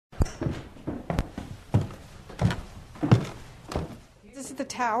is the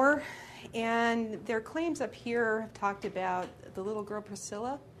tower, and their claims up here have talked about the little girl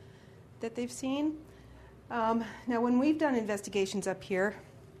Priscilla that they've seen. Now, when we've done investigations up here,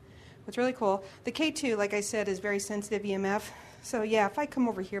 what's really cool, the K2, like I said, is very sensitive EMF. So yeah, if I come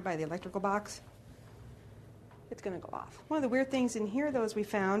over here by the electrical box, it's going to go off. One of the weird things in here, though, is we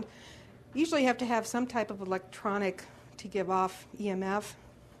found, usually you have to have some type of electronic to give off EMF.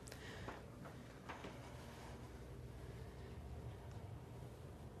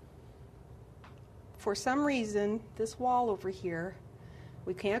 For some reason, this wall over here,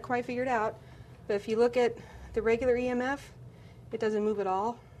 we can't quite figure it out, but if you look at the regular EMF, it doesn't move at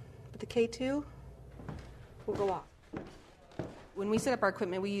all, but the K2 will go off. When we set up our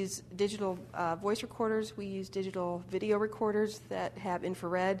equipment, we use digital voice recorders, we use digital video recorders that have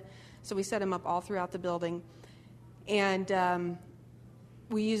infrared, so we set them up all throughout the building. And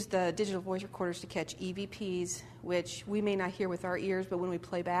we use the digital voice recorders to catch EVPs, which we may not hear with our ears, but when we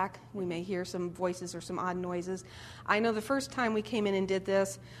play back, we may hear some voices or some odd noises. I know the first time we came in and did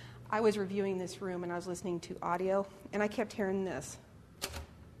this, I was reviewing this room and I was listening to audio, and I kept hearing this.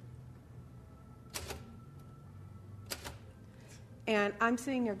 And I'm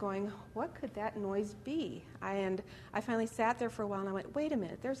sitting there going, what could that noise be? And I finally sat there for a while and I went, wait a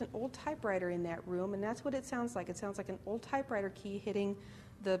minute, there's an old typewriter in that room, and that's what it sounds like. It sounds like an old typewriter key hitting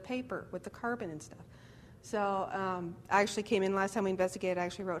the paper with the carbon and stuff. So I actually came in last time we investigated. I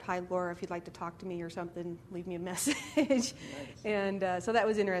actually wrote, hi, Laura, if you'd like to talk to me or something, leave me a message. Nice. And so that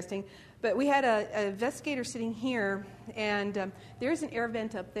was interesting. But we had an investigator sitting here, and there's an air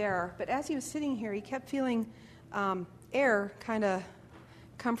vent up there. But as he was sitting here, he kept feeling air kind of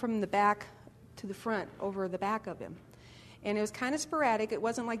come from the back to the front over the back of him. And it was kind of sporadic. It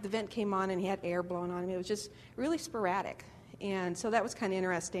wasn't like the vent came on and he had air blowing on him. It was just really sporadic. And so that was kind of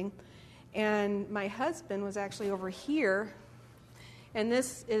interesting. And my husband was actually over here, and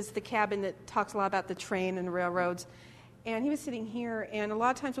this is the cabin that talks a lot about the train and the railroads. And he was sitting here, and a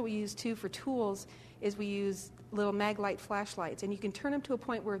lot of times what we use, too, for tools is we use little mag-light flashlights. And you can turn them to a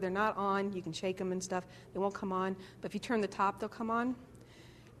point where they're not on. You can shake them and stuff. They won't come on. But if you turn the top, they'll come on.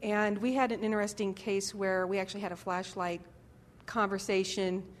 And we had an interesting case where we actually had a flashlight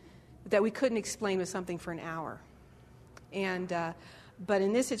conversation that we couldn't explain with something for an hour. And but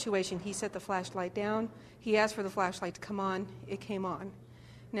in this situation, he set the flashlight down. He asked for the flashlight to come on. It came on.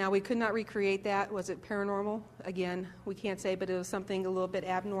 Now, we could not recreate that. Was it paranormal? Again, we can't say, but it was something a little bit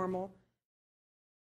abnormal.